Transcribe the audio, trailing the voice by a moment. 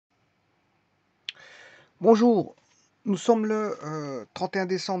Bonjour, nous sommes le 31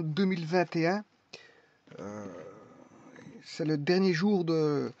 décembre 2021. Euh, c'est le dernier jour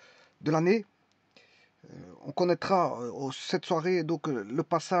de l'année. On connaîtra cette soirée donc le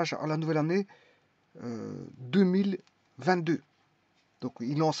passage à la nouvelle année 2022. Donc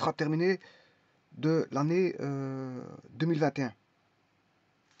il en sera terminé de l'année 2021.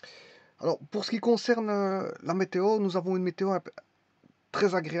 Alors pour ce qui concerne la météo, nous avons une météo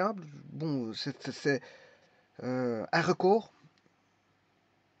très agréable. Bon, c'est un record.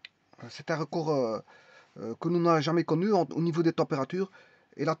 C'est un record que nous n'avons jamais connu au niveau des températures.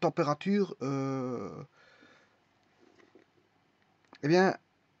 Et la température, eh bien,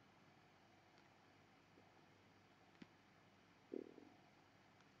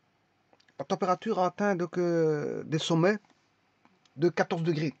 la température a atteint donc, des sommets de 14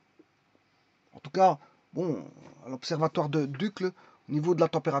 degrés. En tout cas, bon, à l'observatoire de Ducle, au niveau de la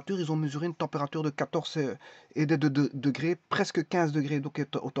température, ils ont mesuré une température de 14 et des 2 degrés, presque 15 degrés. Donc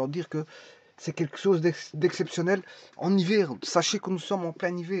autant dire que c'est quelque chose d'exceptionnel en hiver. Sachez que nous sommes en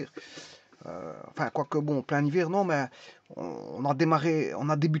plein hiver. Enfin, quoique bon, plein hiver, non, mais on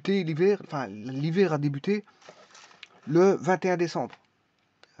a débuté l'hiver, enfin, l'hiver a débuté le 21 décembre.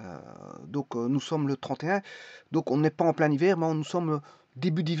 Donc, nous sommes le 31, donc on n'est pas en plein hiver, mais nous sommes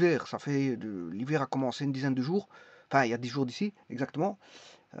début d'hiver. Ça fait, l'hiver a commencé une dizaine de jours, enfin, il y a 10 jours d'ici, exactement,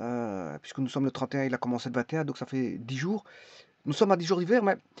 puisque nous sommes le 31, il a commencé le 21, donc ça fait 10 jours. Nous sommes à 10 jours d'hiver,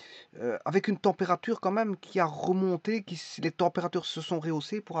 mais avec une température quand même qui a remonté, les températures se sont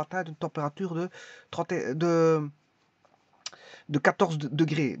rehaussées pour atteindre une température de 30, de 14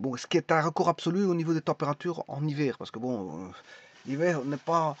 degrés. Bon, ce qui est un record absolu au niveau des températures en hiver, parce que bon, l'hiver n'a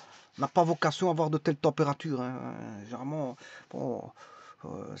pas vocation à avoir de telles températures. Hein. Généralement, bon,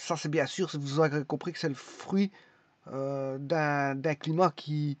 ça c'est bien sûr, vous aurez compris que c'est le fruit d'un climat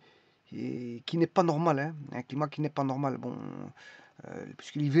qui n'est pas normal. Hein. Un climat qui n'est pas normal. Bon,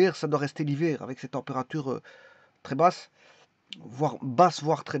 puisque l'hiver, ça doit rester l'hiver, avec ces températures très basses,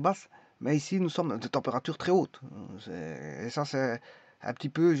 voire très basses. Mais ici, nous sommes à des températures très hautes. Et ça, c'est un petit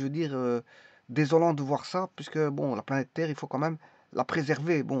peu, je veux dire, désolant de voir ça, puisque, bon, la planète Terre, il faut quand même la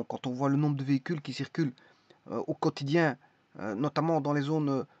préserver. Bon, quand on voit le nombre de véhicules qui circulent au quotidien, notamment dans les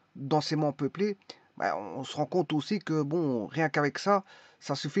zones densément peuplées, ben, on se rend compte aussi que, bon, rien qu'avec ça,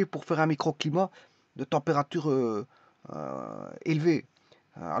 ça suffit pour faire un microclimat de température élevée.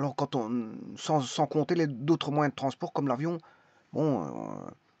 Alors, sans compter d'autres moyens de transport comme l'avion, bon,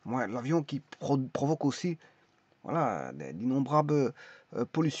 l'avion qui provoque aussi voilà, d'innombrables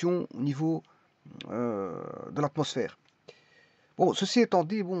pollutions au niveau de l'atmosphère. Bon, ceci étant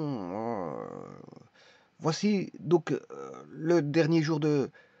dit, bon, voici donc le dernier jour de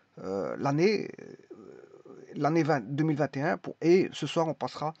l'année, 2021, et ce soir on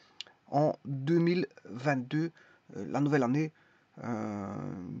passera en 2022, la nouvelle année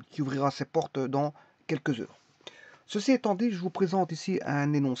qui ouvrira ses portes dans quelques heures. Ceci étant dit, je vous présente ici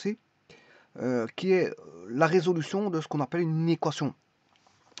un énoncé qui est la résolution de ce qu'on appelle une équation.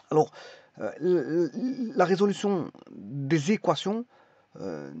 Alors, la résolution des équations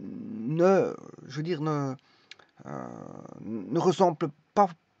je veux dire, ne ressemble pas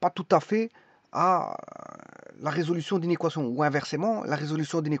tout à fait à la résolution d'une équation, ou inversement, la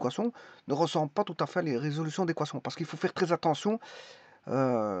résolution d'une équation ne ressemble pas tout à fait à la résolution d'équation, parce qu'il faut faire très attention.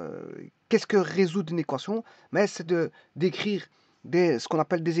 Qu'est-ce que résoudre une équation? Mais c'est d'écrire ce qu'on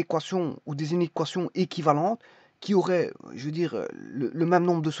appelle des équations ou des inéquations équivalentes qui auraient, je veux dire, le même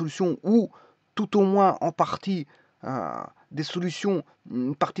nombre de solutions, ou tout au moins en partie des solutions,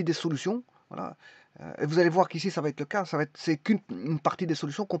 une partie des solutions. Voilà. Et vous allez voir qu'ici ça va être le cas, c'est qu'une partie des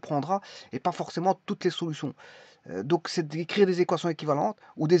solutions qu'on prendra et pas forcément toutes les solutions. Donc c'est d'écrire des équations équivalentes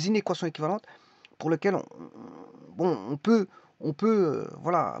ou des inéquations équivalentes pour lesquelles on peut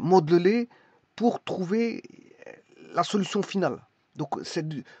voilà, modeler pour trouver la solution finale. Donc,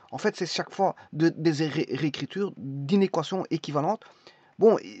 en fait, c'est chaque fois des réécritures d'inéquations équivalentes.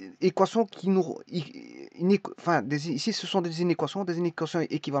 Bon, équations qui nous... Enfin, ici, ce sont des inéquations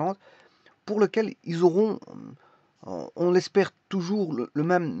équivalentes pour lesquelles ils auront, on l'espère, toujours le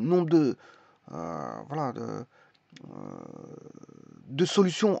même nombre voilà, de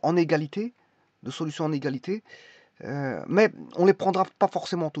solutions en égalité. Mais on ne les prendra pas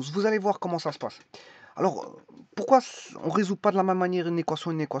forcément tous. Vous allez voir comment ça se passe. Alors, pourquoi on ne résout pas de la même manière une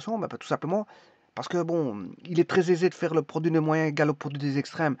équation? Ben, tout simplement parce que, bon, il est très aisé de faire le produit des moyens égal au produit des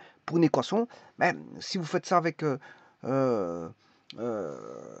extrêmes pour une équation. Mais si vous faites ça avec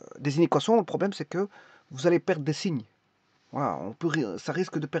des inéquations, le problème c'est que vous allez perdre des signes. Voilà, ça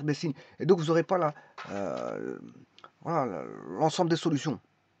risque de perdre des signes. Et donc, vous n'aurez pas voilà, l'ensemble des solutions.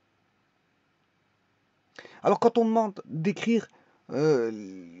 Alors quand on demande d'écrire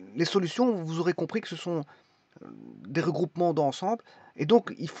les solutions, vous aurez compris que ce sont des regroupements d'ensemble, et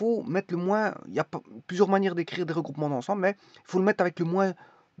donc il faut mettre le moins, il y a plusieurs manières d'écrire des regroupements d'ensemble, mais il faut le mettre avec le moins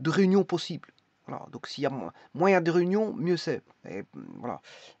de réunions possible. Voilà, donc s'il y a moins il y a de réunions, mieux c'est. Et voilà,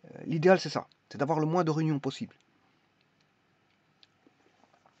 l'idéal c'est ça, c'est d'avoir le moins de réunions possible.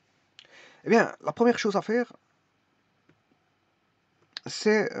 Eh bien, la première chose à faire,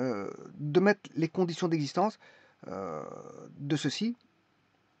 c'est de mettre les conditions d'existence de ceci,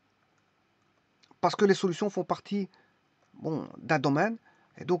 parce que les solutions font partie d'un domaine,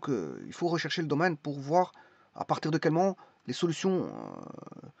 et donc il faut rechercher le domaine pour voir à partir de quel moment les solutions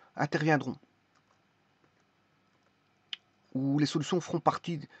interviendront, ou les solutions feront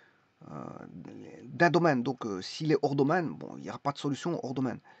partie d'un domaine. Donc s'il est hors domaine, bon, il n'y aura pas de solution hors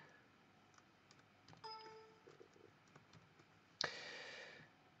domaine.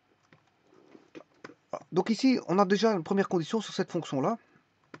 Donc ici, on a déjà une première condition sur cette fonction-là,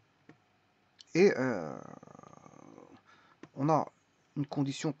 et on a une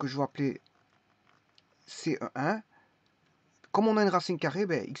condition que je vais appeler C1. Comme on a une racine carrée,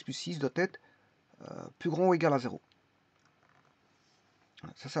 ben, x plus 6 doit être plus grand ou égal à 0.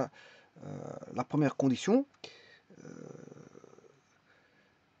 Ça, la première condition.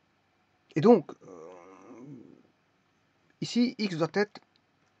 Et donc, ici, x doit être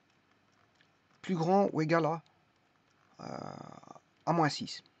plus grand ou égal à moins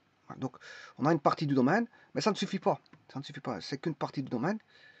 6. Donc, on a une partie du domaine, mais ça ne suffit pas. Ça ne suffit pas, c'est qu'une partie du domaine.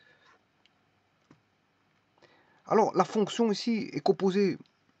 Alors, la fonction ici est composée,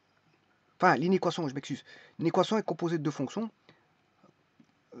 enfin, l'inéquation, je m'excuse, l'inéquation est composée de deux fonctions.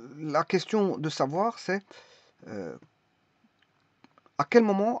 La question de savoir, c'est à quel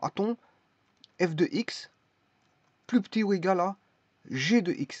moment a-t-on f de x plus petit ou égal à g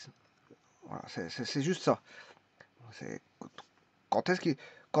de x. Voilà, c'est juste ça. Quand est-ce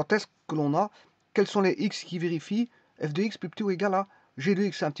que l'on a, quels sont les x qui vérifient f de x plus petit ou égal à g de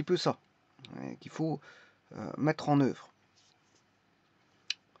x. C'est un petit peu ça qu'il faut mettre en œuvre.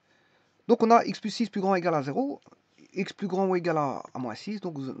 Donc on a x plus 6 plus grand ou égal à 0, x plus grand ou égal à moins 6.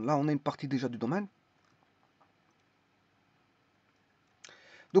 Donc là on a une partie déjà du domaine.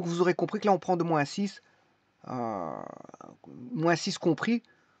 Donc vous aurez compris que là on prend de moins 6, moins 6 compris,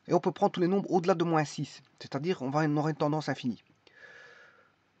 et on peut prendre tous les nombres au-delà de moins 6. C'est-à-dire on aura une tendance infinie.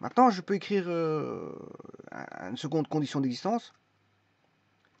 Maintenant je peux écrire une seconde condition d'existence.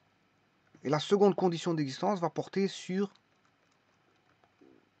 Et la seconde condition d'existence va porter sur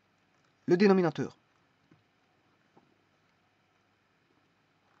le dénominateur.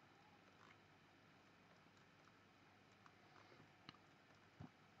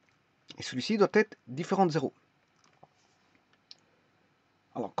 Et celui-ci doit être différent de 0.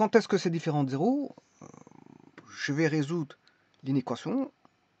 Alors, quand est-ce que c'est différent de 0? Je vais résoudre l'inéquation.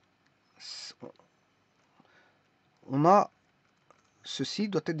 On a ceci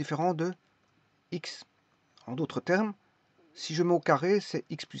doit être différent de x. En d'autres termes, si je mets au carré, c'est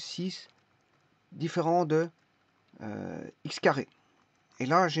x plus 6 différent de x carré. Et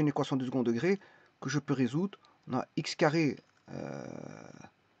là, j'ai une équation de second degré que je peux résoudre. On a x carré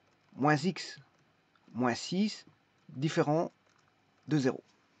moins x moins 6 différent de 0.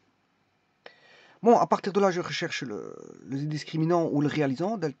 Bon, à partir de là, je recherche le discriminant ou le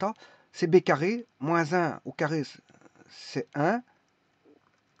réalisant, delta. C'est b carré, moins 1 au carré, c'est 1,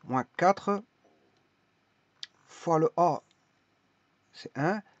 moins 4, fois le a, c'est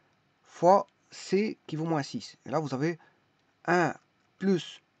 1, fois c qui vaut moins 6. Et là, vous avez 1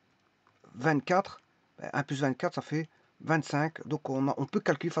 plus 24, 1 plus 24, ça fait 25. Donc, on peut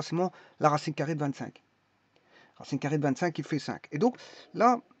calculer facilement la racine carrée de 25. Racine carrée de 25 qui fait 5. Et donc,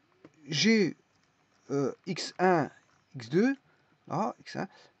 là, j'ai x1, x2, là, x1,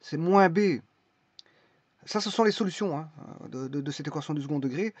 c'est moins b. Ça, ce sont les solutions hein, de cette équation du second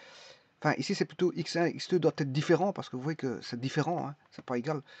degré. Enfin, ici, c'est plutôt x1, x2 doit être différent, parce que vous voyez que c'est différent, hein, c'est pas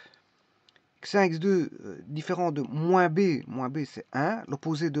égal. x1, x2, différent de moins b c'est 1.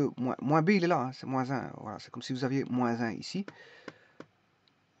 L'opposé de moins b, il est là, hein, c'est moins 1. Voilà, c'est comme si vous aviez moins 1 ici.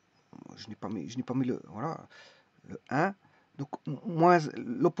 Je n'ai pas mis le, voilà, le 1. Donc,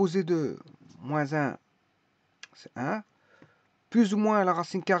 l'opposé de moins 1, c'est 1. Plus ou moins la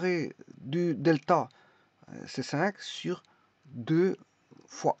racine carrée du delta, c'est 5 sur 2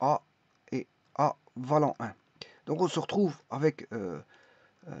 fois a, et a valant 1. Donc on se retrouve avec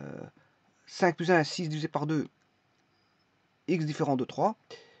 5 plus 1, 6 divisé par 2, x différent de 3,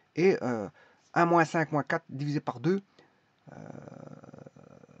 et 1 moins 5 moins 4 divisé par 2,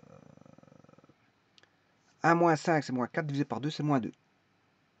 1 moins 5 c'est moins 4 divisé par 2, c'est moins 2.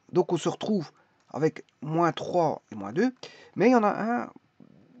 Donc on se retrouve avec moins 3 et moins 2. Mais il y en a un,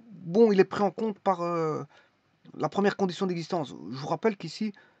 bon, il est pris en compte par la première condition d'existence. Je vous rappelle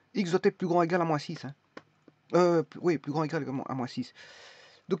qu'ici, x doit être plus grand ou égal à moins 6. Hein. Oui, plus grand ou égal à moins 6.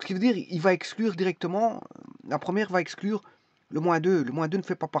 Donc, ce qui veut dire, il va exclure directement, la première va exclure le moins 2. Le moins 2 ne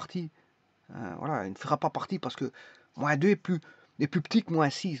fait pas partie. Voilà, il ne fera pas partie parce que moins 2 est plus petit que moins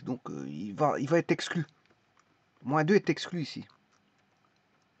 6. Donc, il va être exclu. Moins 2 est exclu ici.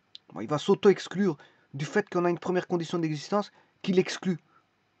 Bon, il va s'auto-exclure du fait qu'on a une première condition d'existence qui l'exclut.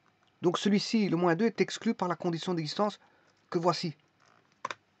 Donc, celui-ci, le moins 2, est exclu par la condition d'existence que voici.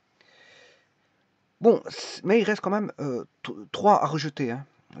 Bon, mais il reste quand même 3 à rejeter. Hein.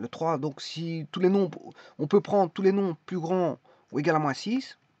 Le 3, donc si tous les nombres, on peut prendre tous les nombres plus grands ou égal à moins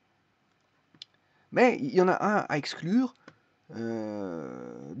 6. Mais il y en a un à exclure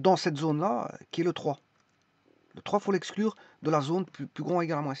dans cette zone-là, qui est le 3. Le 3, il faut l'exclure de la zone plus grand ou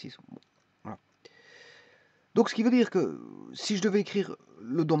égal à moins 6. Bon, voilà. Donc, ce qui veut dire que si je devais écrire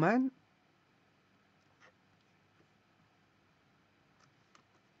le domaine,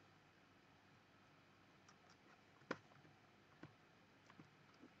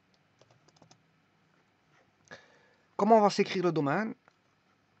 comment va s'écrire le domaine?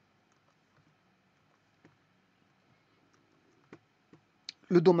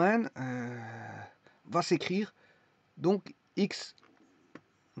 Le domaine va s'écrire donc x.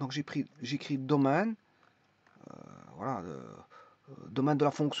 Donc j'écris domaine, voilà, domaine de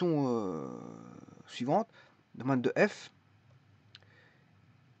la fonction suivante, domaine de f.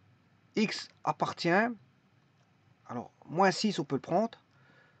 X appartient, alors moins 6 on peut le prendre,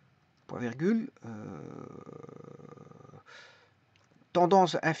 point virgule,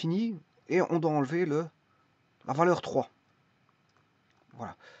 tendance infinie, et on doit enlever la valeur 3.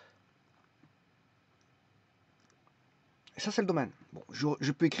 Voilà. Et ça, c'est le domaine. Bon,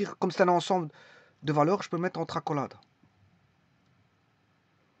 je peux écrire, comme c'est un ensemble de valeurs, je peux mettre entre accolades.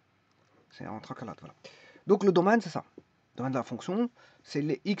 C'est entre accolades, voilà. Donc, le domaine, c'est ça. Le domaine de la fonction, c'est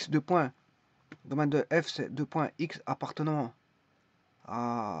les x de points. Le domaine de f, c'est 2 points x appartenant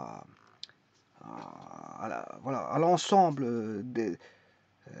à l'ensemble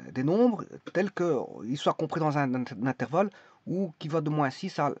des nombres, tels qu'ils soient compris dans un intervalle ou qui va de moins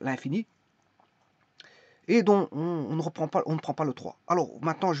 6 à l'infini, et dont on ne prend pas le 3. Alors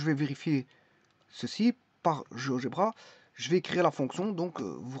maintenant je vais vérifier ceci par GeoGebra. Je vais écrire la fonction, donc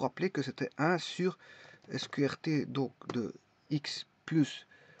vous vous rappelez que c'était 1 sur sqrt donc de x plus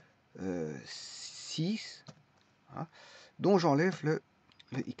 6, hein, dont j'enlève le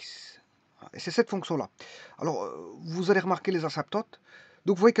x. Et c'est cette fonction là. Alors vous allez remarquer les asymptotes.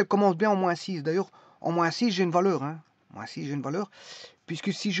 Donc vous voyez qu'elle commence bien en moins 6. D'ailleurs, en moins 6, j'ai une valeur. Hein. Moins 6, j'ai une valeur.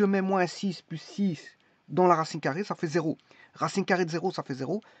 Puisque si je mets moins 6 plus 6 dans la racine carrée, ça fait 0. Racine carrée de 0, ça fait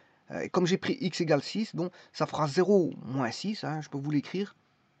 0. Et comme j'ai pris x égale 6, donc ça fera 0 moins 6. Hein, je peux vous l'écrire.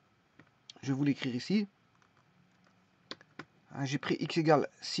 Je vais vous l'écrire ici. Hein, j'ai pris x égale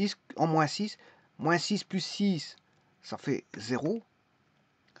 6 en moins 6. Moins 6 plus 6, ça fait 0.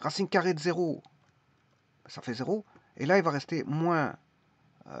 Racine carrée de 0, ça fait 0. Et là, il va rester moins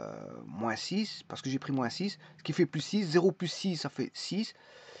 6, parce que j'ai pris moins 6, ce qui fait plus 6. 0 plus 6, ça fait 6.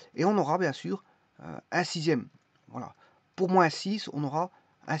 Et on aura bien sûr un sixième. Voilà. Pour moins 6, on aura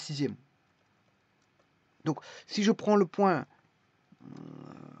un sixième. Donc, si je prends le point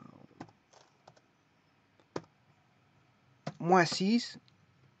moins 6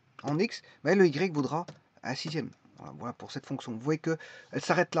 en x, ben, le y vaudra un sixième. Voilà pour cette fonction. Vous voyez qu'elle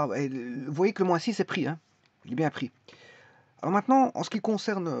s'arrête là. Vous voyez que le moins 6 est pris. Hein. Il est bien pris. Alors maintenant, en ce qui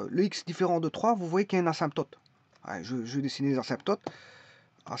concerne le x différent de 3, vous voyez qu'il y a une asymptote. Ouais, je vais dessiner les asymptotes.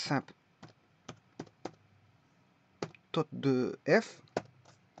 Asymptote de f.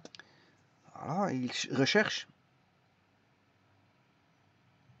 Voilà, il recherche.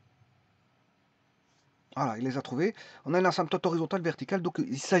 Voilà, il les a trouvés. On a une asymptote horizontale verticale. Donc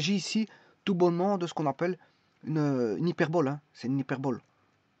il s'agit ici tout bonnement de ce qu'on appelle une hyperbole. Hein. C'est une hyperbole.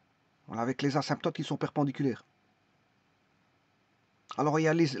 Voilà, avec les asymptotes qui sont perpendiculaires. Alors il y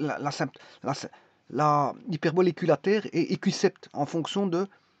a la hyperbole équilatère et équisepte en fonction de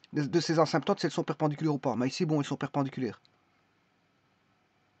ces asymptotes, si elles sont perpendiculaires ou pas. Mais ici, bon, elles sont perpendiculaires.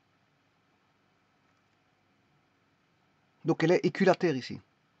 Donc elle est équilatère ici.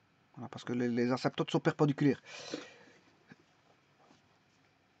 Voilà, parce que les asymptotes sont perpendiculaires.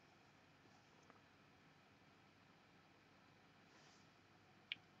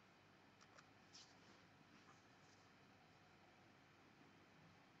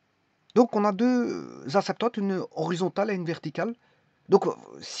 Donc on a deux asymptotes, une horizontale et une verticale. Donc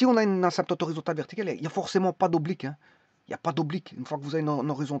si on a une asymptote horizontale verticale, il n'y a forcément pas d'oblique. Hein. n'y a pas d'oblique. Une fois que vous avez une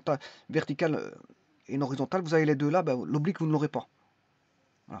horizontale, verticale et une horizontale, vous avez les deux là, ben, l'oblique, vous ne l'aurez pas.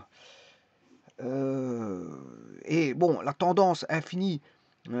 Voilà. Et bon, la tendance infinie,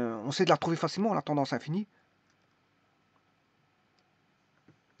 on sait de la trouver facilement, la tendance infinie.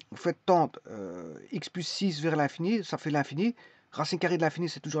 Vous faites tendre x plus 6 vers l'infini, ça fait l'infini. Racine carrée de l'infini,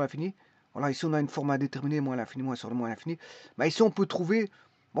 c'est toujours l'infini. Voilà, ici on a une forme indéterminée, moins l'infini, moins sur le moins l'infini. Mais ici on peut trouver,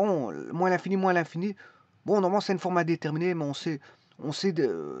 bon, moins l'infini, moins l'infini. Bon, normalement c'est une forme indéterminée, mais on sait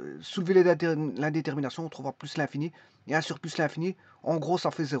soulever l'indétermination, on trouvera plus l'infini. Et 1 sur plus l'infini, en gros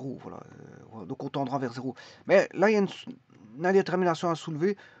ça fait 0. Voilà, donc on tendra vers 0. Mais là il y a une indétermination à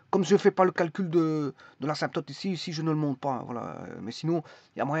soulever. Comme je ne fais pas le calcul de l'asymptote ici je ne le montre pas. Hein, voilà. Mais sinon,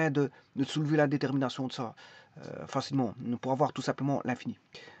 il y a moyen de soulever la détermination de ça facilement, pour avoir tout simplement l'infini.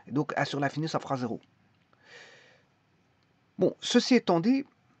 Donc 1 sur l'infini, ça fera 0. Bon, ceci étant dit,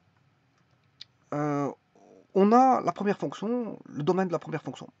 on a la première fonction, le domaine de la première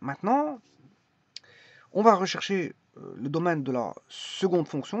fonction. Maintenant, on va rechercher le domaine de la seconde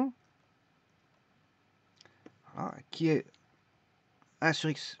fonction, voilà, qui est 1 sur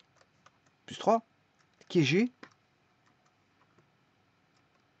x plus 3, qui est g.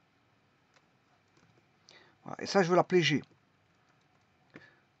 Voilà, et ça, je veux l'appeler g.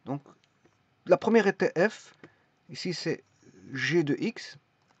 Donc, la première était f. Ici, c'est g de x.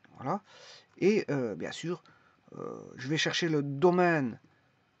 Voilà. Et bien sûr, je vais chercher le domaine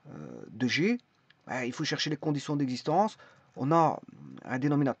de g. Ben, il faut chercher les conditions d'existence. On a un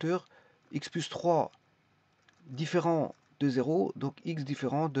dénominateur x plus 3 différent de 0, donc x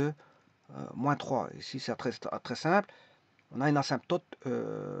différent de moins 3. Ici, c'est très simple. On a une asymptote.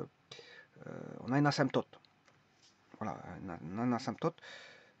 Voilà, un asymptote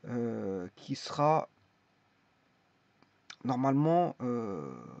qui sera normalement...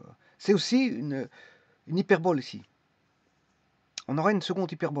 c'est aussi une hyperbole ici. On aura une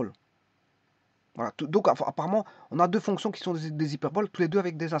seconde hyperbole. Voilà, donc apparemment, on a deux fonctions qui sont des hyperboles, tous les deux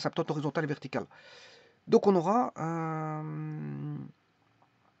avec des asymptotes horizontales et verticales. Donc on aura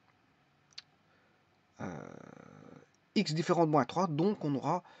x différent de moins 3, donc on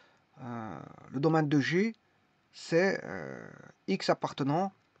aura le domaine de G, c'est x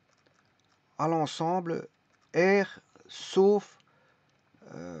appartenant à l'ensemble R sauf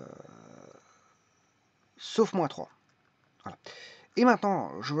moins 3. Voilà. Et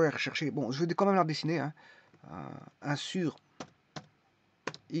maintenant, je vais rechercher, bon, je vais quand même la dessiner, hein, 1 sur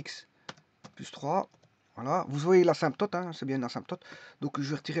x plus 3. Voilà, vous voyez l'asymptote, hein, c'est bien une asymptote. Donc je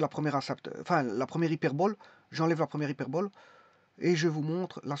vais retirer la première asymptote, enfin la première hyperbole, j'enlève la première hyperbole, et je vous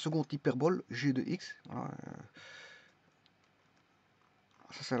montre la seconde hyperbole, g de x. Voilà.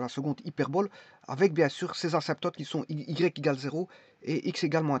 Ça c'est la seconde hyperbole, avec bien sûr ces asymptotes qui sont y égale 0 et x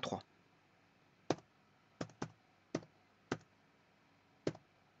égale moins 3.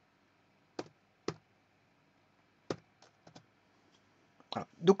 Voilà.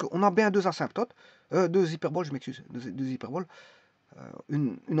 Donc on a bien deux asymptotes, deux hyperboles, je m'excuse, deux hyperboles,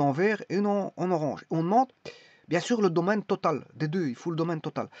 une en vert et une en orange. On demande bien sûr le domaine total des deux, il faut le domaine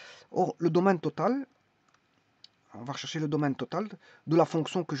total. Or le domaine total, on va rechercher le domaine total de la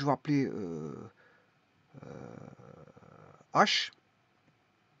fonction que je vais appeler h.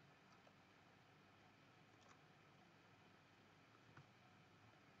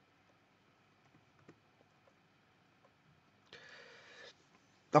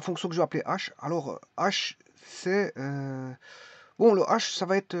 La fonction que je vais appeler h. Alors h c'est bon, le h ça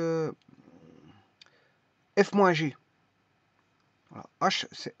va être f-g. Voilà. H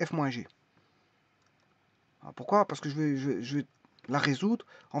c'est f-g. Pourquoi? Parce que je vais la résoudre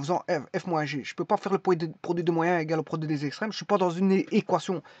en faisant f-g. Je ne peux pas faire le produit de moyens égal au produit des extrêmes. Je ne suis pas dans une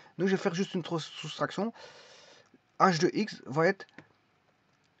équation. Donc je vais faire juste une soustraction. h de x va être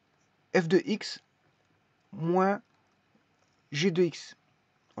f de x moins g de x.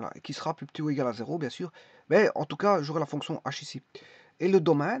 Voilà, qui sera plus petit ou égal à 0, bien sûr. Mais en tout cas, j'aurai la fonction h ici. Et le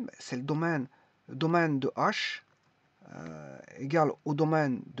domaine, c'est le domaine de h égal au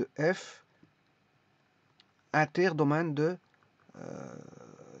domaine de f interdomaine de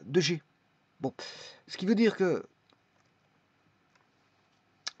G. Bon, ce qui veut dire que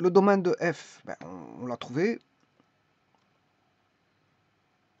le domaine de f, ben, on l'a trouvé.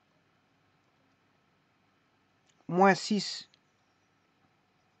 Moins 6,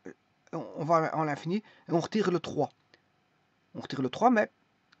 on va en l'infini, et on retire le 3. On retire le 3, mais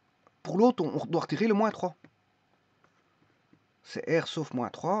pour l'autre, on doit retirer le moins 3. C'est R sauf moins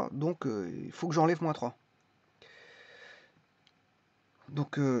 3, donc il faut que j'enlève moins 3.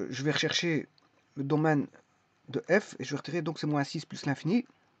 Donc je vais rechercher le domaine de f, et je vais retirer, donc c'est moins 6 plus l'infini.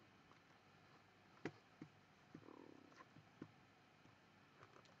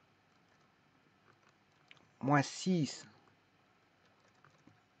 moins 6,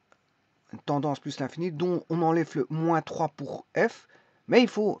 une tendance plus l'infini, dont on enlève le moins 3 pour f, mais il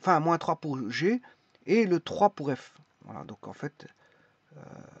faut, enfin, moins 3 pour g, et le 3 pour f. Voilà, donc en fait,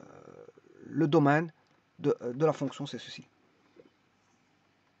 le domaine de la fonction, c'est ceci.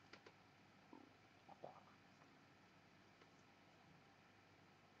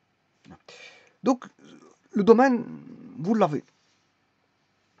 Donc, le domaine, vous l'avez.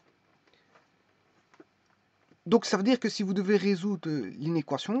 Donc, ça veut dire que si vous devez résoudre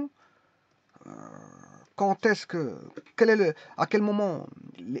l'inéquation, quand est-ce que, à quel moment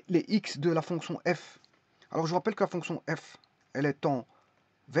les x de la fonction f, alors je rappelle que la fonction f, elle est en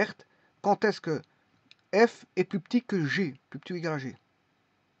verte, quand est-ce que f est plus petit que g, plus petit ou égal à g.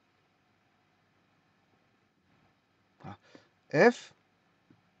 Voilà. F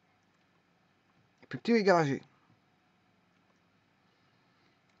est plus petit ou égal à g.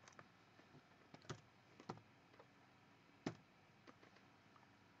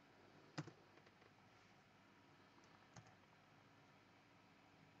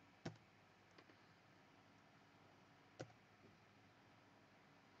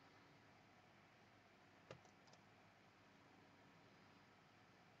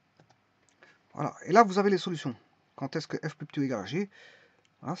 Voilà, et là vous avez les solutions. Quand est-ce que f plus petit ou égal à g?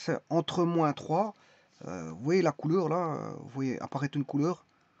 Voilà, c'est entre moins 3. Vous voyez la couleur là, vous voyez apparaître une couleur.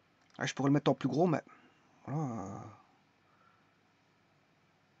 Ah, je pourrais le mettre en plus gros, mais voilà.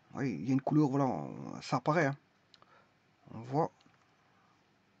 Oui, il y a une couleur, voilà, ça apparaît. Hein. On voit.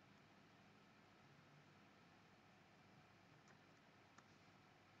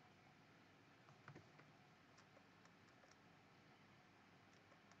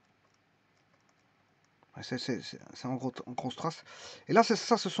 C'est en gros en contraste. Et là,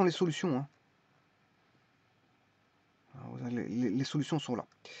 ça, ce sont les solutions. Hein. Les solutions sont là.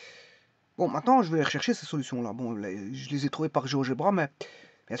 Bon, maintenant, je vais rechercher ces solutions-là. Bon, je les ai trouvées par GeoGebra, mais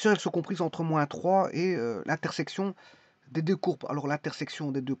bien sûr, elles sont comprises entre moins 3 et l'intersection des deux courbes. Alors,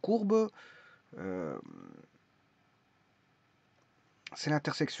 l'intersection des deux courbes, c'est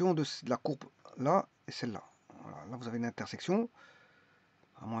l'intersection de la courbe là et celle-là. Voilà, là, vous avez une intersection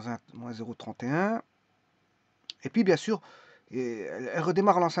à moins 0,31. Et puis, bien sûr, elle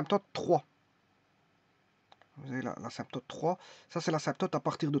redémarre à l'asymptote 3. Vous avez l'asymptote 3. Ça, c'est l'asymptote à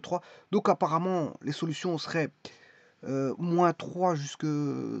partir de 3. Donc, apparemment, les solutions seraient moins 3 jusqu'à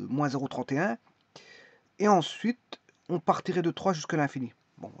moins 0,31. Et ensuite, on partirait de 3 jusqu'à l'infini.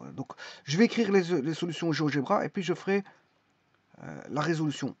 Bon, donc, je vais écrire les solutions GeoGebra et puis je ferai la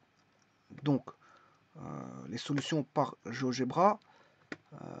résolution. Donc, les solutions par GeoGebra,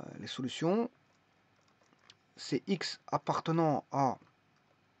 les solutions, c'est x appartenant à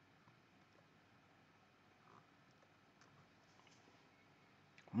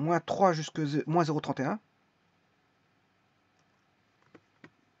moins 3 jusqu'à moins 0,31.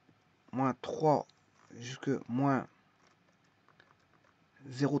 Moins 3 jusqu'à moins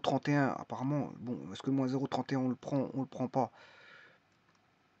 0,31 apparemment. Bon, est-ce que moins 0,31 on le prend pas?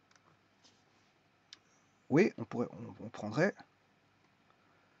 Oui, on prendrait.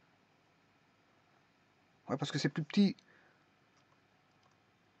 Ouais, parce que c'est plus petit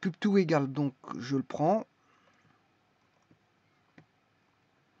ou égal, donc je le prends.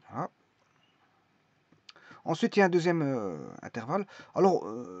 Voilà. Ensuite, il y a un deuxième intervalle. Alors,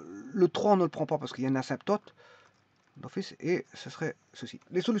 le 3, on ne le prend pas parce qu'il y a une asymptote d'office, et ce serait ceci.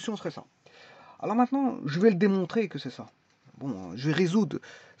 Les solutions seraient ça. Alors maintenant, je vais le démontrer que c'est ça. Bon, je vais résoudre.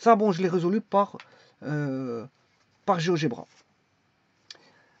 Ça, bon, je l'ai résolu par GeoGebra.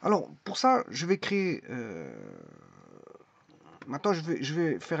 Alors, pour ça, je vais créer... maintenant, je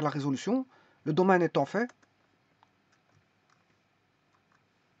vais faire la résolution. Le domaine étant fait.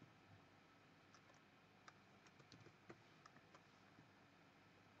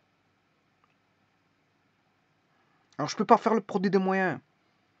 Alors, je ne peux pas faire le produit des moyens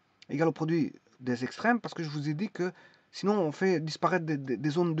égal au produit des extrêmes parce que je vous ai dit que sinon, on fait disparaître des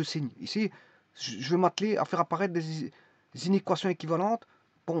zones de signes. Ici, je vais m'atteler à faire apparaître des inéquations équivalentes.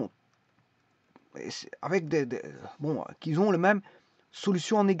 Bon, avec bon, qui ont le même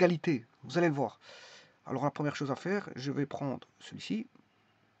solution en égalité. Vous allez le voir. Alors la première chose à faire, je vais prendre celui-ci.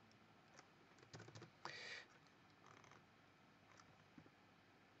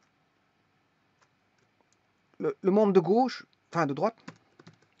 Le membre de gauche, enfin de droite,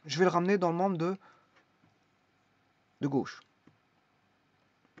 je vais le ramener dans le membre de gauche.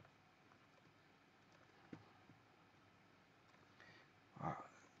 Voilà.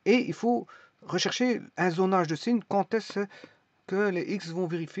 Et il faut rechercher un zonage de signes. Quand est-ce que les x vont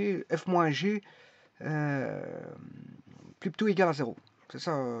vérifier f-g plus petit ou égal à 0. C'est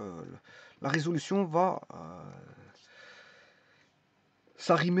ça la résolution va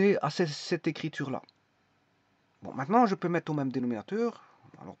s'arrimer à cette écriture-là. Bon, maintenant, je peux mettre au même dénominateur.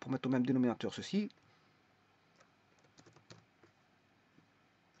 Alors, pour mettre au même dénominateur ceci,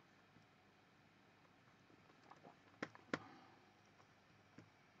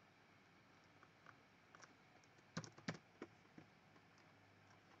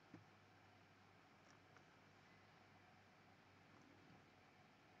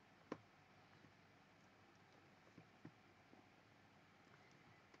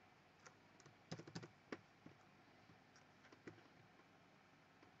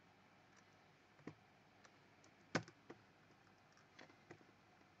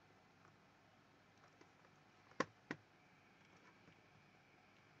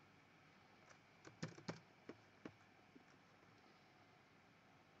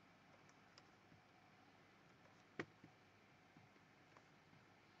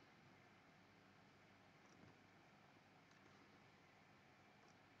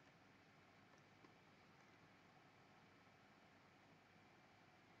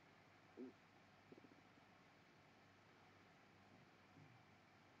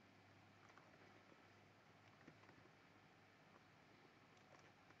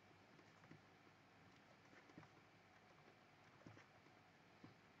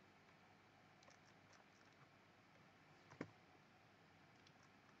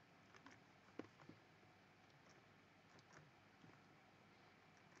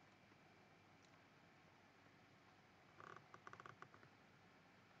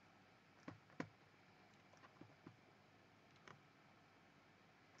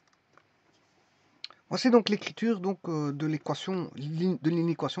 voici donc l'écriture de l'équation, de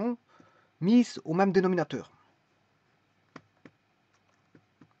l'inéquation mise au même dénominateur.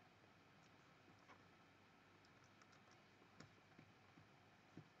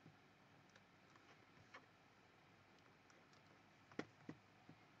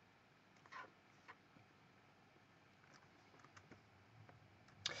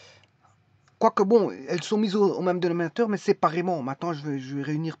 Quoique bon, elles sont mises au même dénominateur, mais séparément. Maintenant, je vais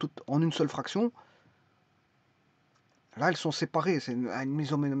réunir toutes en une seule fraction. Là, elles sont séparées. C'est une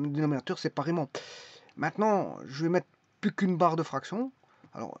mise au même dénominateur séparément. Maintenant, je vais mettre plus qu'une barre de fraction.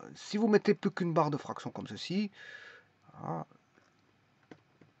 Alors, si vous mettez plus qu'une barre de fraction comme ceci, voilà,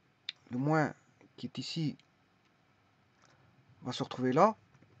 le moins qui est ici va se retrouver là.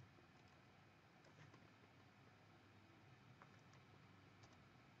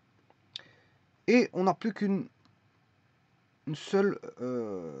 Et on n'a plus qu'une seule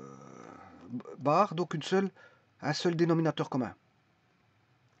barre, donc un seul dénominateur commun.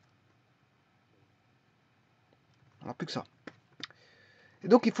 On n'a plus que ça. Et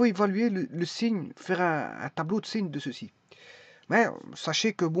donc il faut évaluer le signe, faire un tableau de signes de ceci. Mais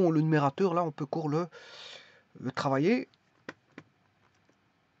sachez que bon, le numérateur, là, on peut encore le travailler.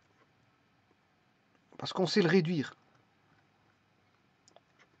 Parce qu'on sait le réduire.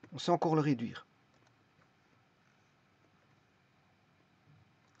 On sait encore le réduire.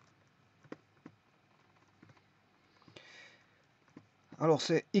 Alors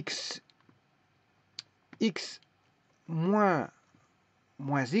c'est x moins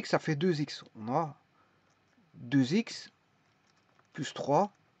x, ça fait 2x. On a 2x plus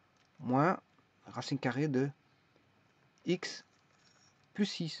 3 moins racine carrée de x plus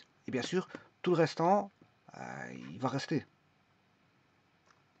 6. Et bien sûr, tout le restant, il va rester.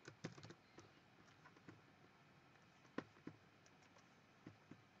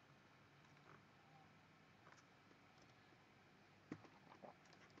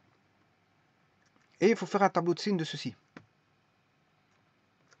 Et il faut faire un tableau de signes de ceci.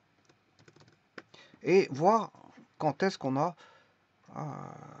 Et voir quand est-ce qu'on a...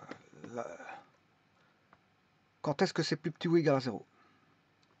 quand est-ce que c'est plus petit ou égal à 0.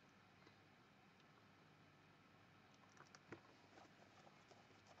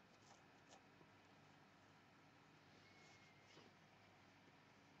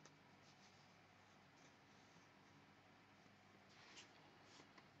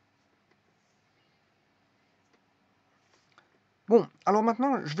 Bon, alors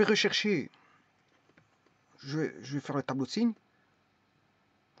maintenant, je vais rechercher, je vais faire le tableau de signes.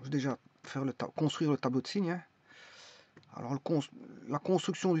 Je vais déjà faire construire le tableau de signes. Hein. Alors, la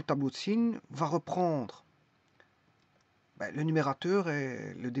construction du tableau de signes va reprendre le numérateur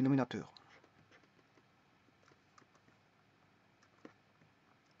et le dénominateur.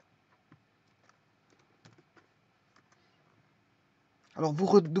 Alors,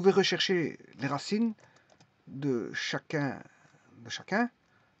 vous devez rechercher les racines de chacune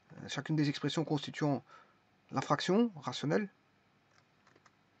des expressions constituant la fraction rationnelle.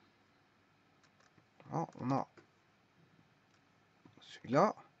 Voilà, on a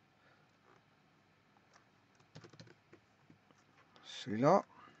celui-là, celui-là,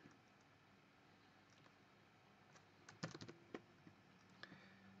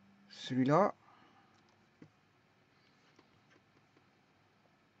 celui-là,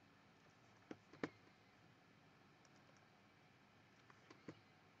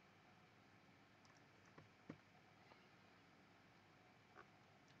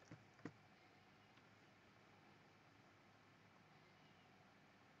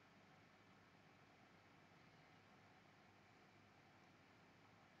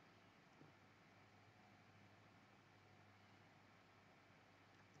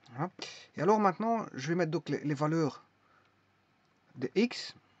 voilà. Et alors maintenant, je vais mettre donc les valeurs de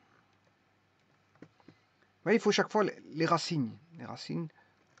x. Ouais, il faut chaque fois les racines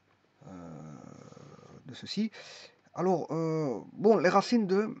de ceci. Alors, bon, les racines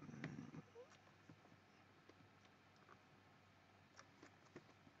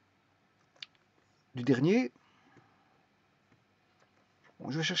du dernier.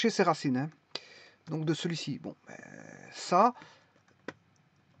 Bon, je vais chercher ces racines. Hein. Donc de celui-ci. Bon, ça,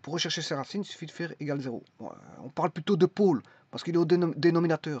 pour rechercher ces racines, il suffit de faire égal 0. Bon, on parle plutôt de pôle, parce qu'il est au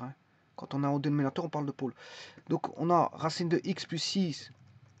dénominateur. Hein. Quand on a au dénominateur, on parle de pôle. Donc on a racine de x plus 6.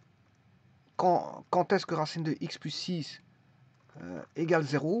 Quand est-ce que racine de x plus 6 égale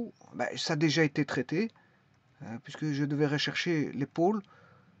 0? Ben, ça a déjà été traité, puisque je devais rechercher les pôles.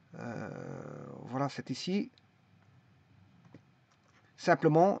 Voilà, c'est ici.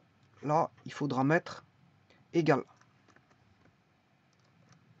 Simplement, là, il faudra mettre égal.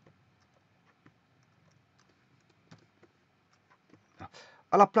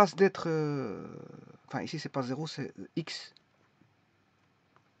 À la place d'être... enfin, ici, c'est pas 0, c'est x.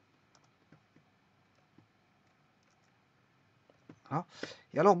 Voilà.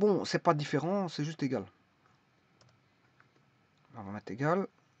 Et alors, bon, c'est pas différent, c'est juste égal. On va mettre égal,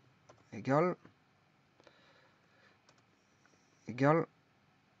 égal, égal.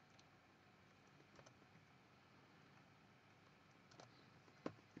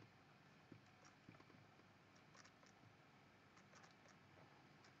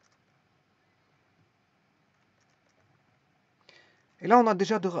 Et là, on a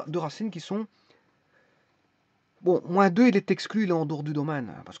déjà deux racines qui sont... Bon, moins 2, il est exclu, il est en dehors du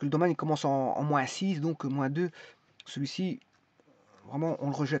domaine. Parce que le domaine, il commence en moins 6, donc moins 2, celui-ci, vraiment, on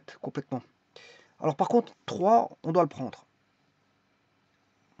le rejette complètement. Alors, par contre, 3, on doit le prendre.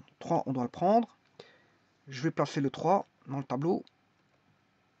 3, on doit le prendre. Je vais placer le 3 dans le tableau.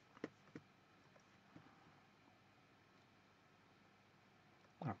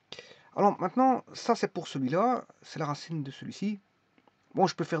 Voilà. Alors, maintenant, ça, c'est pour celui-là. C'est la racine de celui-ci. Bon,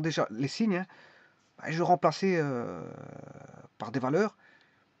 je peux faire déjà les signes. Hein. Je vais remplacer par des valeurs.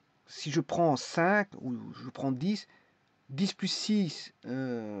 Si je prends 5 ou je prends 10, 10 plus 6,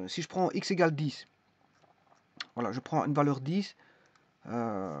 si je prends x égale 10, voilà, je prends une valeur 10.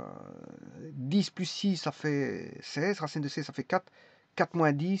 10 plus 6, ça fait 16. Racine de 16, ça fait 4. 4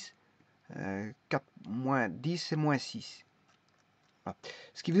 moins 10. 4 moins 10, c'est moins 6. Voilà.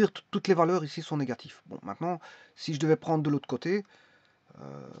 Ce qui veut dire que toutes les valeurs ici sont négatives. Bon, maintenant, si je devais prendre de l'autre côté,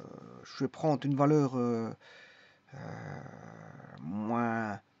 je vais prendre une valeur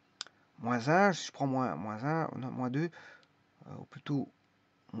moins 1. Si je prends moins 1, non, moins 2, ou plutôt,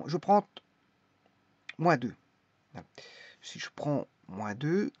 je prends moins 2. Si je prends moins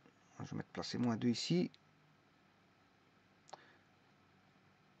 2, je vais mettre placer moins 2 ici.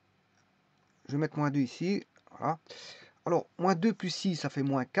 Je vais mettre moins 2 ici. Voilà. Alors, moins 2 plus 6, ça fait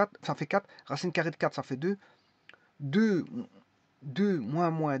moins 4. Ça fait 4. Racine carrée de 4, ça fait 2. 2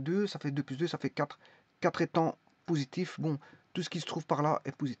 moins 2, ça fait 2 plus 2, ça fait 4. 4 étant positif, bon, tout ce qui se trouve par là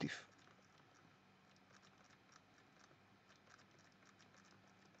est positif.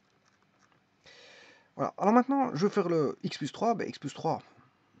 Voilà. Alors maintenant, je vais faire le x plus 3. Ben, x plus 3,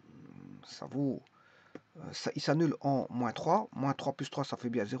 ça vaut... Ça, il s'annule en moins 3. Moins 3 plus 3, ça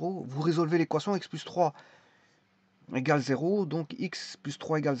fait bien 0. Vous résolvez l'équation x plus 3 égale 0. Donc x plus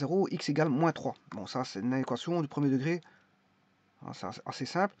 3 égale 0. X égale moins 3. Bon, ça, c'est une équation du premier degré. C'est assez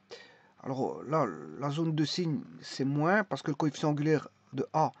simple. Alors là, la zone de signe, c'est moins, parce que le coefficient angulaire de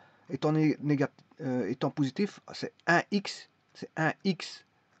A étant positif, c'est 1x. C'est 1x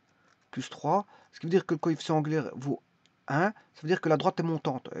plus 3. Ce qui veut dire que le coefficient angulaire vaut 1. Ça veut dire que la droite est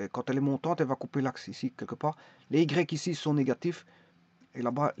montante. Et quand elle est montante, elle va couper l'axe ici, quelque part. Les y ici sont négatifs. Et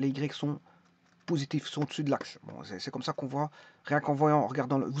là-bas, les y sont positifs, sont au-dessus de l'axe. Bon, c'est comme ça qu'on voit, rien qu'en voyant, en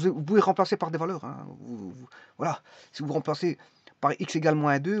regardant. Vous pouvez remplacer par des valeurs. Hein. Voilà. Si vous remplacez par x égale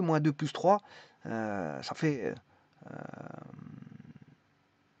moins 2 plus 3, ça fait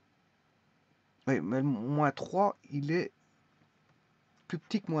Oui, mais le moins 3, il est plus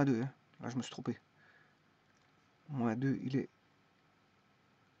petit que moins 2. Hein. Là, je me suis trompé. Moins 2, il est...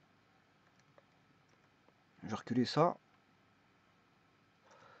 Je vais reculer ça.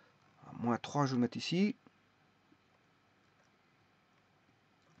 Moins 3, je vais le mettre ici.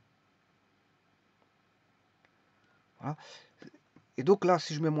 Voilà. Et donc là,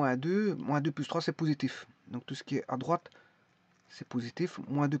 si je mets moins 2 plus 3, c'est positif. Donc tout ce qui est à droite, c'est positif.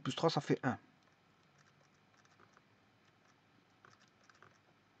 Moins 2 plus 3, ça fait 1.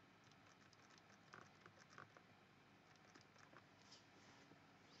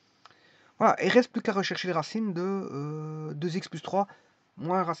 Voilà, il ne reste plus qu'à rechercher les racines de 2x plus 3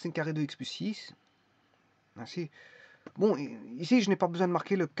 moins racine carrée de x plus 6. Ainsi. Bon, ici, je n'ai pas besoin de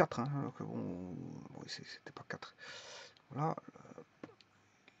marquer le 4. Hein, bon, c'était pas 4. Voilà.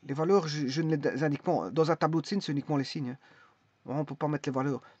 Les valeurs, je ne les indique pas. Dans un tableau de signes, c'est uniquement les signes. Hein. On ne peut pas mettre les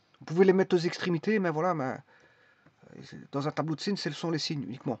valeurs. Vous pouvez les mettre aux extrémités, mais voilà, mais dans un tableau de signes, ce sont les signes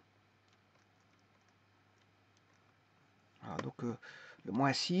uniquement. Voilà, donc le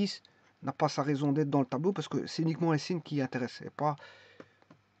moins 6 n'a pas sa raison d'être dans le tableau parce que c'est uniquement les signes qui intéressent et pas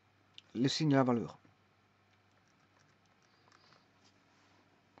le signe et la valeur.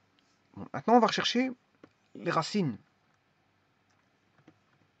 Bon, maintenant, on va rechercher les racines.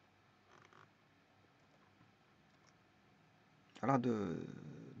 Voilà, de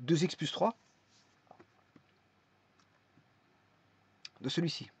 2x plus 3 de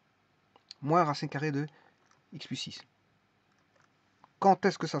celui-ci. Moins racine carrée de x plus 6. Quand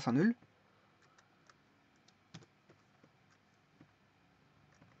est-ce que ça s'annule?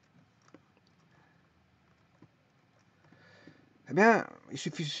 Eh bien, il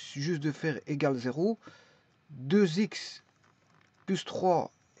suffit juste de faire égal 0. 2x plus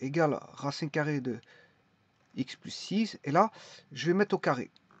 3 égale racine carrée de x plus 6. Et là, je vais mettre au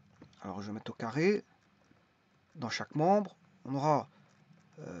carré. Alors, je vais mettre au carré. Dans chaque membre, on aura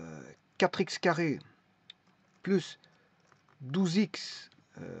 4x carré plus 12x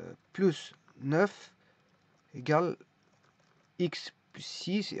plus 9 égale x plus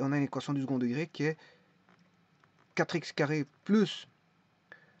 6. Et on a une équation du second degré qui est 4x carré plus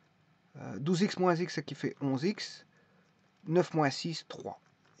 12x moins x, ce qui fait 11x. 9 moins 6, 3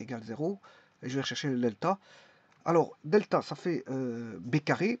 égale 0. Et je vais rechercher le delta. Alors, delta, ça fait b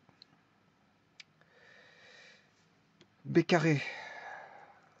carré. B carré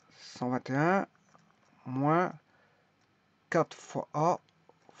 121 moins 4 fois A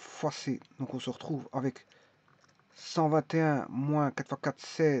fois C. Donc on se retrouve avec 121 moins 4 fois 4,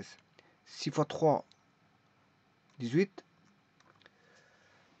 16. 6 fois 3, 18.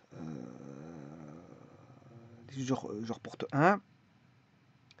 18 je reporte 1.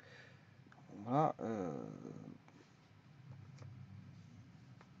 Voilà.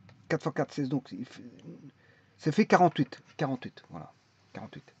 4 fois 4, 16. Donc ça fait 48. 48. Voilà.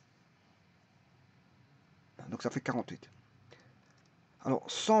 48. Donc ça fait 48. Alors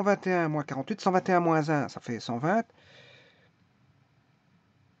 121 moins 48. 121 moins 1, ça fait 120.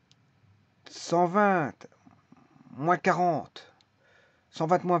 120 moins 40.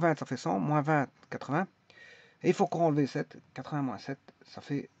 120 moins 20, ça fait 100. Moins 20, 80. Et il faut qu'on enlève 7. 80 moins 7, ça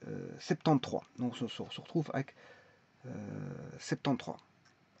fait 73. Donc on se retrouve avec 73.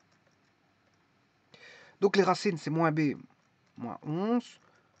 Donc les racines, c'est moins b, moins 11.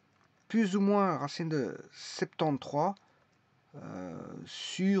 Plus ou moins racine de 73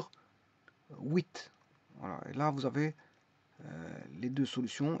 sur 8. Voilà. Et là, vous avez les deux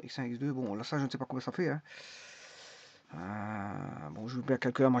solutions, x1, x2. Bon, là, ça, je ne sais pas combien ça fait. Hein. Bon, je vais bien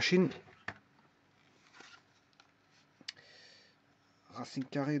calculer la machine. Racine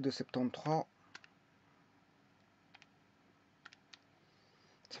carrée de 73.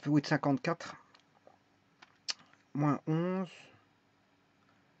 Ça fait 8,54. Moins 11.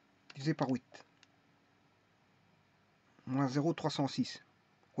 Divisé par 8. Moins 0,306.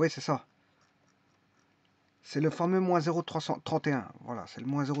 Oui, c'est ça. C'est le fameux moins 0,331. Voilà, c'est le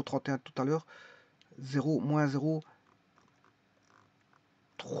moins 0,31 tout à l'heure. 0, moins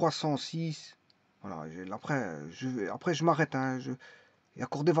 0,306. Voilà, après je m'arrête. Hein, il y a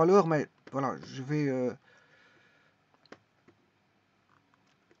encore des valeurs, mais voilà, je vais...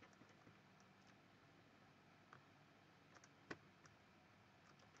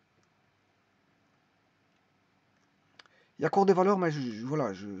 Il y a encore des valeurs, mais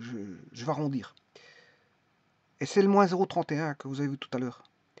voilà, je vais arrondir. Et c'est le moins 0,31 que vous avez vu tout à l'heure.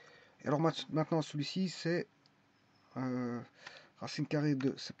 Et alors maintenant, celui-ci, c'est racine carrée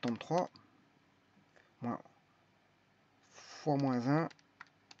de 73 moins, fois moins 1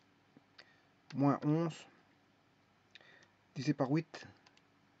 moins 11 divisé par 8.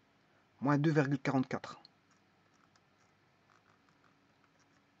 moins 2,44.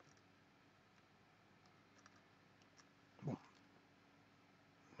 Bon.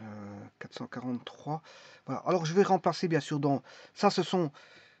 443. Voilà. Alors je vais remplacer bien sûr dans... Ça ce sont...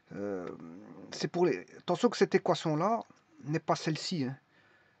 c'est pour les... Attention que cette équation-là n'est pas celle-ci. Hein.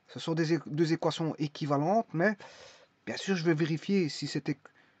 Ce sont deux équations équivalentes, mais bien sûr je vais vérifier si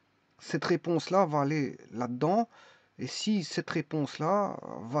cette réponse-là va aller là-dedans, et si cette réponse-là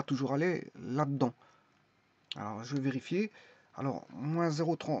va toujours aller là-dedans. Alors je vais vérifier. Alors moins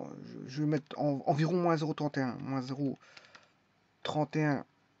 0,30, je vais mettre environ moins 0,31. Moins 0,31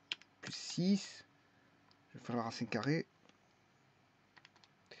 plus 6. Je vais faire la racine carrée.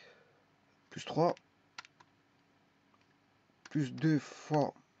 Plus 3. Plus 2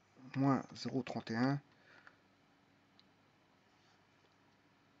 fois moins 0,31.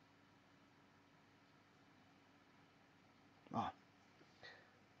 Ah.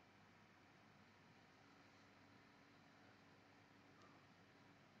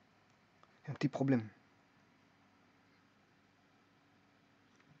 Un petit problème.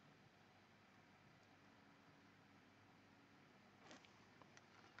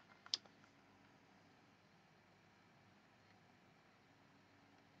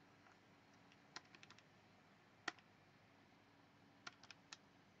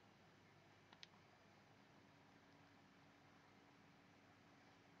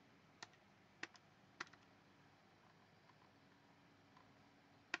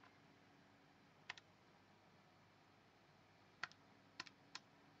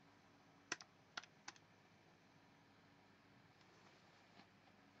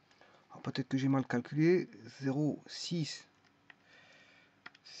 Peut-être que j'ai mal calculé. 0,6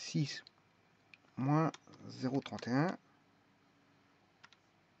 6 moins 0,31.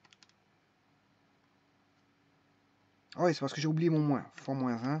 Ah oui, c'est parce que j'ai oublié mon moins. Fois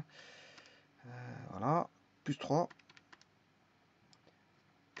moins 1. Voilà. Plus 3.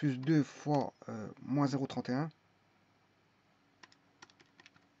 Plus 2 fois moins 0,31.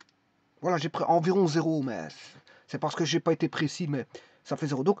 Voilà, j'ai pris environ 0, mais c'est parce que j'ai pas été précis, mais ça fait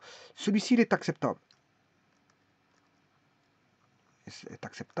 0. Donc, celui-ci, il est acceptable. Est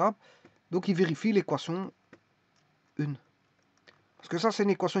acceptable. Donc, il vérifie l'équation 1. Parce que ça, c'est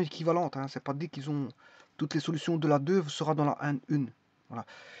une équation équivalente. Hein. C'est pas dit qu'ils ont... Toutes les solutions de la 2 sera dans la 1. Voilà.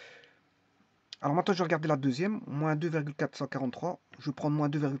 Alors, maintenant, je vais regarder la deuxième. Moins 2,443. Je vais prendre moins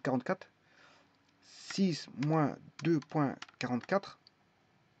 2,44. 6 moins 2,44.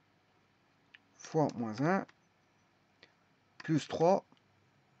 Fois moins 1. Plus 3.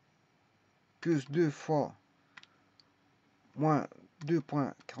 Plus 2 fois moins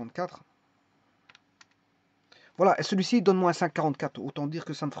 2,44. Voilà, et celui-ci donne moins 5,44. Autant dire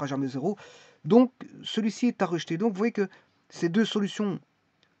que ça ne fera jamais 0. Donc, celui-ci est à rejeter. Donc, vous voyez que ces deux solutions,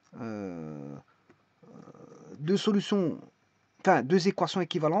 enfin, deux équations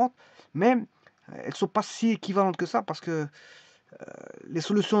équivalentes, mais elles ne sont pas si équivalentes que ça, parce que les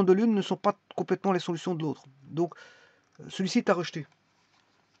solutions de l'une ne sont pas complètement les solutions de l'autre. Donc, celui-ci est à rejeter.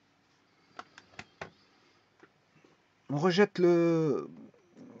 On rejette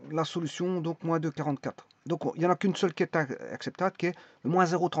la solution, donc moins 2,44. Donc, il n'y en a qu'une seule qui est acceptable, qui est le moins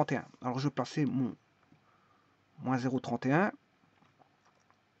 0,31. Alors, je vais placer mon moins 0,31.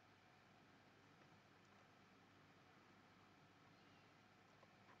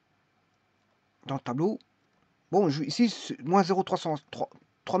 Dans le tableau. Bon, ici, moins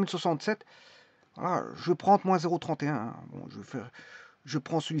 0,3067. Voilà, je prends moins 0,31. Hein. Bon, je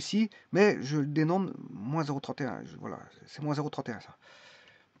prends celui-ci, mais je le dénomme moins 0,31. Voilà, c'est moins 0,31 ça.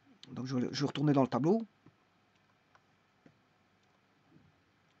 Donc, je vais retourner dans le tableau.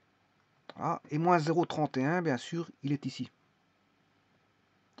 Voilà, et moins 0,31, bien sûr, il est ici.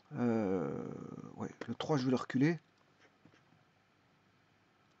 Ouais, le 3, je vais le reculer.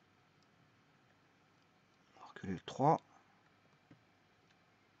 Reculer le 3.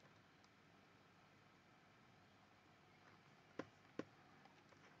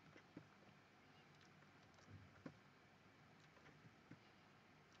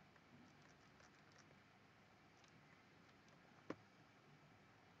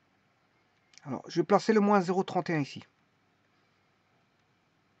 Alors, je vais placer le moins 0,31 ici.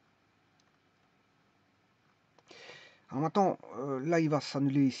 Alors maintenant, là, il va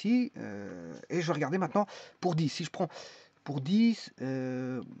s'annuler ici. Et je vais regarder maintenant pour 10. Si je prends pour 10,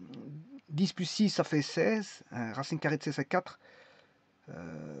 10 plus 6, ça fait 16. Racine carrée de 16, c'est 4.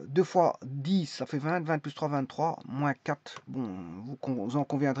 2 fois 10, ça fait 20. 20 plus 3, 23. Moins 4. Bon, vous en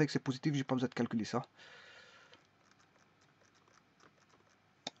conviendrez que c'est positif. J'ai pas besoin de calculer ça.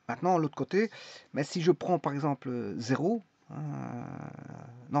 Maintenant, l'autre côté, mais si je prends par exemple 0,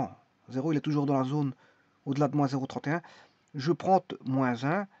 non, 0, il est toujours dans la zone au-delà de moins 0,31. Je prends moins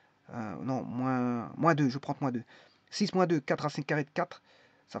 1, non, moins 2, je prends moins 2. 6 moins 2, 4 racine carrée de 4,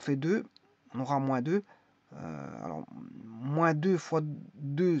 ça fait 2, on aura moins 2. Alors, moins 2 fois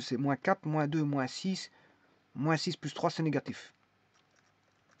 2, c'est moins 4, moins 2, moins 6 plus 3, c'est négatif.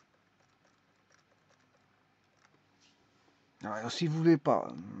 Alors, si vous ne voulez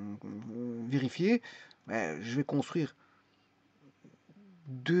pas vérifier, ben, je vais construire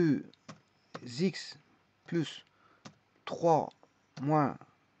 2x plus 3 moins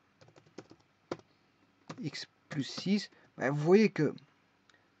x plus 6. Ben, vous voyez que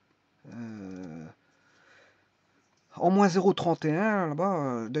en moins 0,31,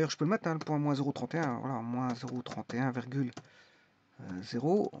 là-bas, d'ailleurs je peux le mettre, hein, le point moins 0,31, voilà, moins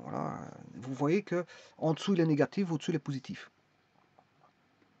 0,31,0, voilà, vous voyez que en dessous il est négatif, au-dessus il est positif.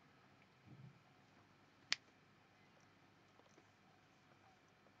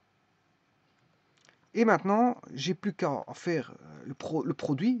 Et maintenant, j'ai plus qu'à faire le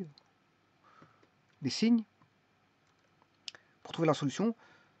produit, les signes, pour trouver la solution.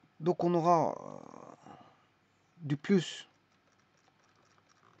 Donc on aura du plus,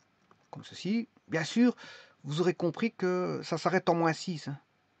 comme ceci. Bien sûr, vous aurez compris que ça s'arrête en moins 6. Hein.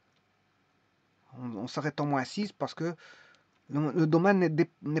 On s'arrête en moins 6 parce que le domaine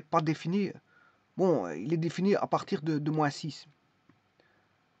n'est pas défini. Bon, il est défini à partir de moins 6.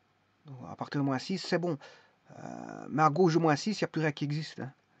 Donc, à partir de moins 6, c'est bon. Mais à gauche de moins 6, il n'y a plus rien qui existe.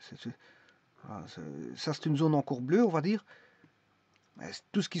 Hein. Ça, c'est une zone encore bleue, on va dire.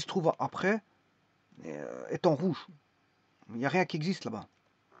 Tout ce qui se trouve après est en rouge. Il n'y a rien qui existe là-bas.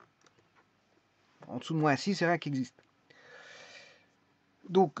 En dessous de moins 6, il n'y a rien qui existe.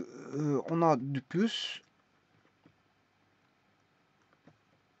 Donc, on a du plus.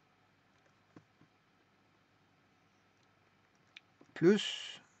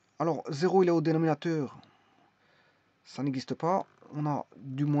 Plus. Alors, 0, il est au dénominateur. Ça n'existe pas. On a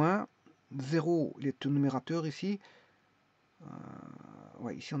du moins. 0, il est au numérateur ici.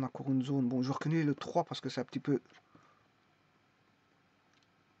 Ouais, ici, on a encore une zone. Bon, je reconnais le 3 parce que c'est un petit peu...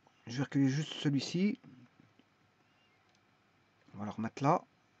 Je vais reculer juste celui-ci. On va le remettre là.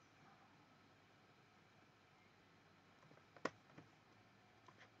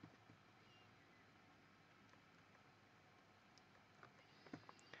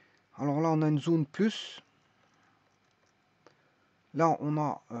 Alors là, on a une zone plus. Là, on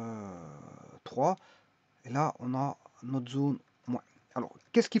a 3. Et là, on a notre zone moins. Alors,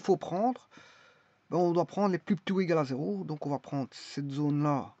 qu'est-ce qu'il faut prendre? Ben, on doit prendre les plus petits ou égal à 0. Donc, on va prendre cette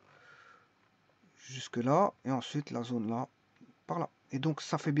zone-là jusque là. Et ensuite, la zone là par là. Et donc,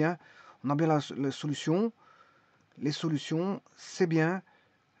 ça fait bien. On a bien la solution. Les solutions, c'est bien.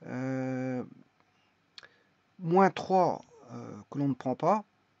 Moins 3 que l'on ne prend pas.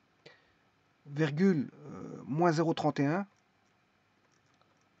 Virgule moins 0,31.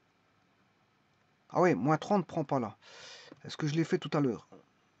 Ah ouais, moins 3 on ne prend pas là. Est-ce que je l'ai fait tout à l'heure?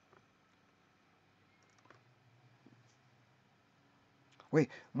 Oui,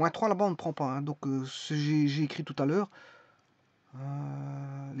 moins 3 là-bas on ne prend pas. Hein. Donc j'ai écrit tout à l'heure.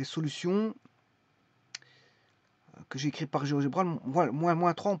 Les solutions que j'ai écrites par GeoGebra, voilà,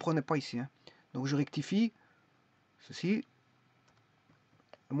 moins 3 on ne prenait pas ici. Hein. Donc je rectifie ceci.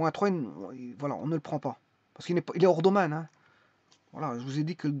 Moins 3, voilà, on ne le prend pas. Parce qu'il est hors domaine. Hein. Voilà, je vous ai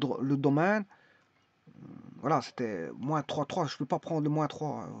dit que le domaine, voilà, c'était moins 3,3. Je ne peux pas prendre le moins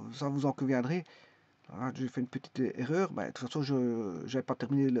 3. Ça vous en conviendrez. Voilà, j'ai fait une petite erreur. Ben, de toute façon, je n'avais pas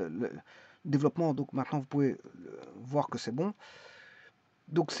terminé le développement. Donc maintenant, vous pouvez voir que c'est bon.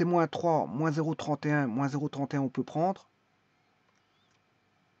 Donc c'est moins 3, moins 0,31, moins 0,31 on peut prendre.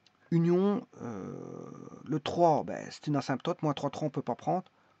 Union, le 3, ben, c'est une asymptote. Moins 3,3 on ne peut pas prendre.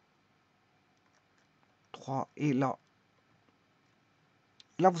 3 et là.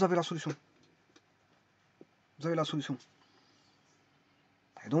 Là, vous avez la solution. Vous avez la solution.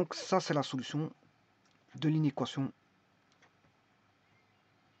 Et donc, ça, c'est la solution de l'inéquation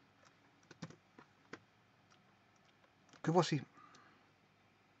que voici.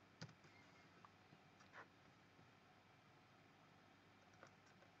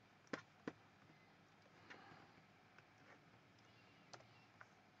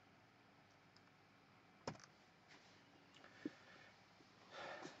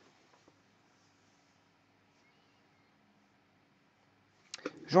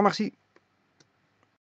 Je vous remercie.